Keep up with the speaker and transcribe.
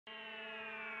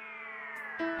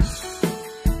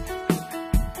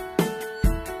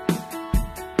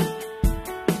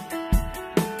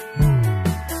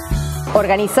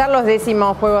Organizar los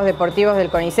 10º Juegos Deportivos del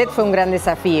CONICET fue un gran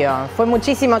desafío. Fue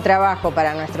muchísimo trabajo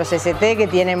para nuestros ST, que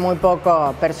tienen muy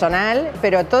poco personal,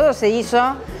 pero todo se hizo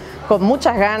con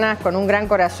muchas ganas, con un gran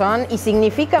corazón, y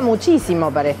significa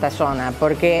muchísimo para esta zona,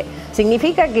 porque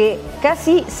significa que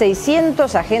casi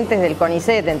 600 agentes del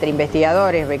CONICET, entre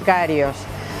investigadores, becarios,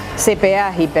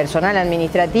 CPAs y personal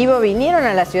administrativo, vinieron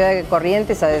a la ciudad de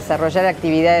Corrientes a desarrollar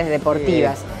actividades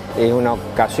deportivas. Es una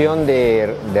ocasión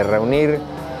de reunir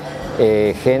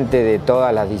gente de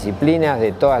todas las disciplinas,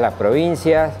 de todas las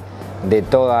provincias, de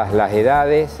todas las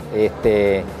edades,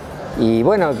 y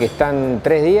bueno, que están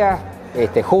 3 días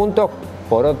juntos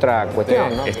por otra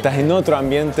cuestión, ¿no? Estás en otro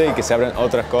ambiente y que se abran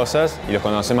otras cosas y los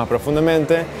conoces más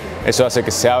profundamente. Eso hace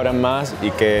que se abran más y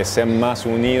que sean más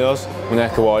unidos. Una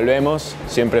vez que volvemos,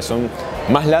 siempre son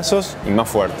más lazos y más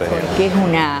fuertes. Porque es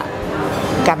una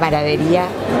camaradería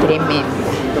tremenda.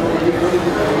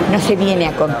 No se viene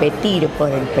a competir por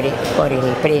el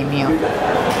premio,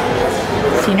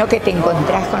 sino que te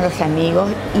encontrás con los amigos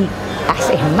y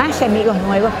haces más amigos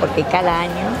nuevos, porque cada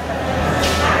año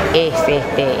es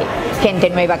gente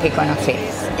nueva que conoces.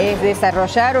 Es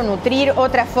desarrollar o nutrir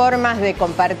otras formas de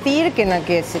compartir que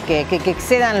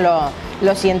excedan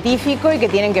lo científico y que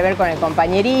tienen que ver con el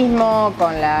compañerismo,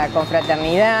 con la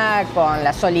confraternidad, con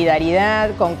la solidaridad,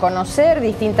 con conocer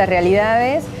distintas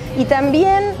realidades y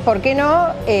también, ¿por qué no?,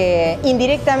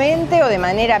 indirectamente o de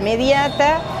manera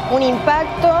mediata, un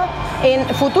impacto en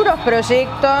futuros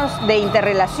proyectos de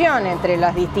interrelación entre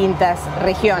las distintas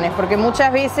regiones, porque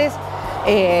muchas veces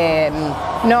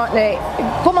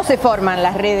 ¿cómo se forman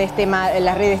las redes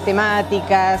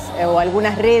temáticas o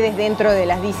algunas redes dentro de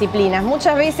las disciplinas?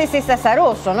 Muchas veces es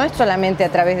azaroso, no es solamente a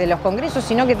través de los congresos,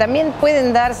 sino que también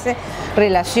pueden darse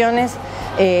relaciones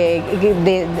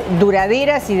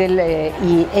duraderas e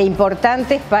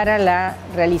importantes para la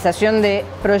realización de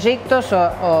proyectos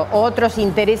o otros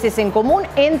intereses en común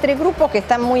entre grupos que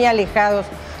están muy alejados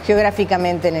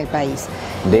geográficamente en el país.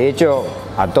 De hecho,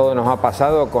 a todos nos ha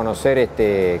pasado conocer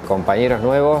compañeros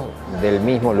nuevos del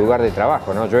mismo lugar de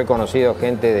trabajo, ¿no? Yo he conocido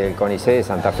gente del CONICET de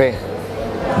Santa Fe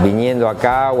viniendo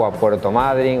acá o a Puerto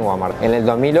Madryn o a Mar. En el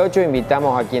 2008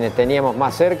 invitamos a quienes teníamos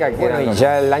más cerca, y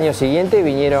ya el año siguiente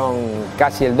vinieron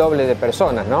casi el doble de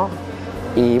personas, ¿no?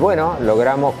 Y bueno,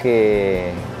 logramos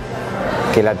que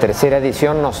la tercera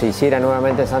edición no se hiciera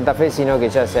nuevamente en Santa Fe, sino que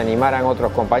ya se animaran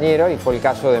otros compañeros, y fue el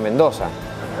caso de Mendoza,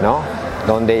 ¿no?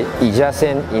 Donde ya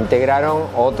se integraron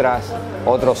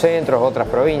otros centros, otras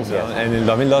provincias. En el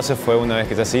 2012 fue una vez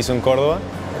que ya se hizo en Córdoba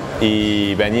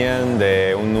y venían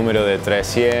de un número de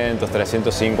 300,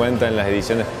 350 en las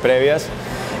ediciones previas,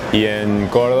 y en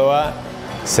Córdoba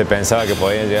se pensaba que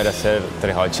podían llegar a ser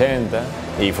 380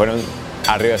 y fueron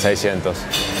arriba de 600.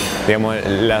 Digamos,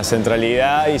 la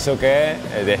centralidad hizo que,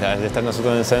 de estar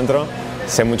nosotros en el centro,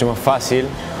 sea mucho más fácil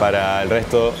para el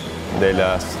resto de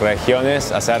las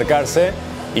regiones acercarse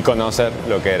y conocer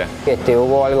lo que era.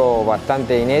 Hubo algo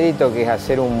bastante inédito, que es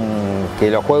hacer que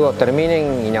los Juegos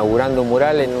terminen inaugurando un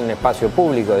mural en un espacio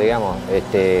público, digamos,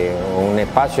 un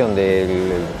espacio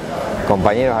donde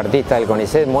compañeros artistas del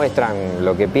CONICET muestran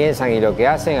lo que piensan y lo que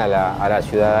hacen a la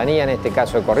ciudadanía, en este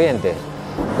caso de Corrientes.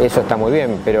 Eso está muy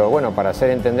bien, pero bueno, para hacer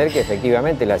entender que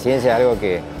efectivamente la ciencia es algo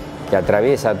que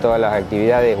atraviesa todas las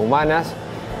actividades humanas.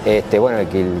 Bueno,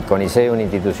 que el CONICET es una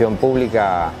institución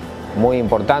pública muy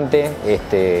importante,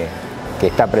 que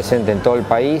está presente en todo el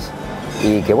país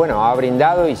y que bueno, ha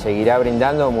brindado y seguirá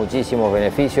brindando muchísimos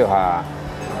beneficios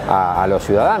a los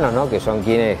ciudadanos, ¿no? Que son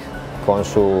quienes con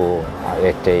su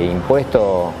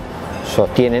impuesto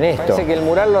sostienen esto. Parece que el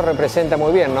mural lo representa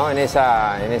muy bien, ¿no? En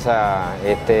esa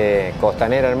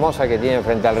costanera hermosa que tiene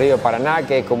frente al río Paraná,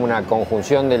 que es como una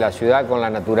conjunción de la ciudad con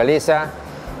la naturaleza.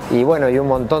 Y bueno, y un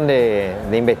montón de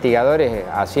investigadores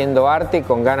haciendo arte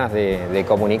con ganas de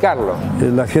comunicarlo.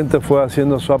 La gente fue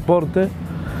haciendo su aporte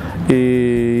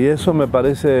y eso me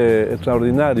parece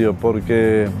extraordinario,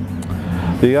 porque,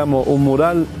 digamos, un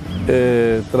mural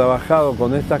trabajado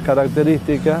con estas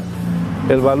características,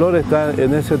 el valor está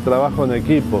en ese trabajo en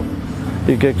equipo,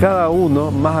 y que cada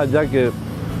uno, más allá que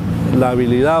la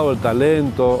habilidad o el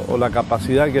talento o la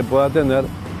capacidad que pueda tener,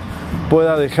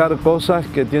 pueda dejar cosas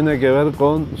que tienen que ver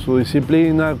con su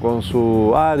disciplina, con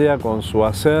su área, con su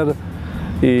hacer,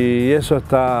 y eso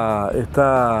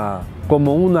está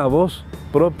como una voz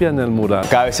propia en el mural.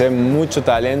 Cada vez hay mucho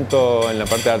talento en la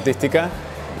parte artística,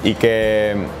 y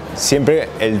que siempre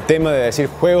el tema de decir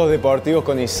Juegos Deportivos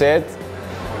CONICET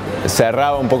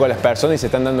cerraba un poco a las personas, y se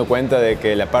están dando cuenta de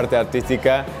que la parte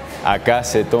artística acá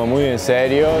se toma muy en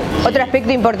serio. Otro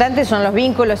aspecto importante son los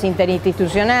vínculos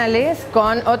interinstitucionales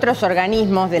con otros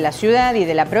organismos de la ciudad y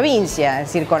de la provincia, es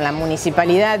decir, con la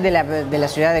municipalidad de la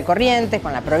ciudad de Corrientes,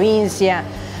 con la provincia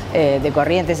de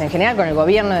Corrientes en general, con el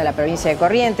gobierno de la provincia de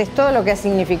Corrientes, todo lo que ha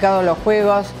significado los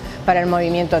Juegos para el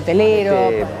movimiento hotelero.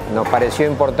 Nos pareció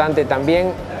importante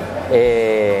también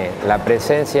la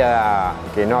presencia,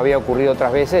 que no había ocurrido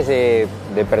otras veces, de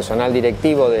personal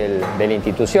directivo de la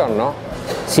institución, ¿no?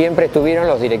 Siempre estuvieron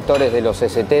los directores de los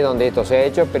ST donde esto se ha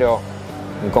hecho, pero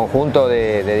un conjunto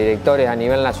de directores a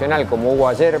nivel nacional, como hubo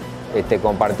ayer,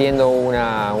 compartiendo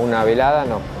una velada,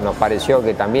 nos pareció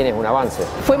que también es un avance.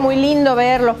 Fue muy lindo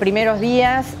ver los primeros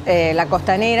días la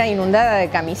costanera inundada de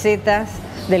camisetas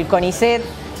del CONICET,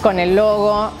 con el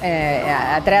logo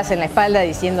atrás en la espalda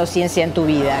diciendo ciencia en tu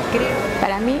vida.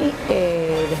 Para mí,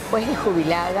 después de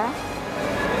jubilada,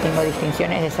 tengo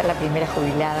distinciones de ser la primera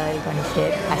jubilada del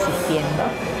CONICET asistiendo.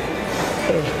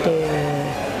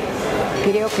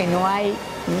 Creo que no hay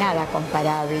nada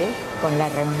comparable con la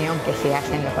reunión que se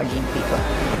hace en los Olímpicos.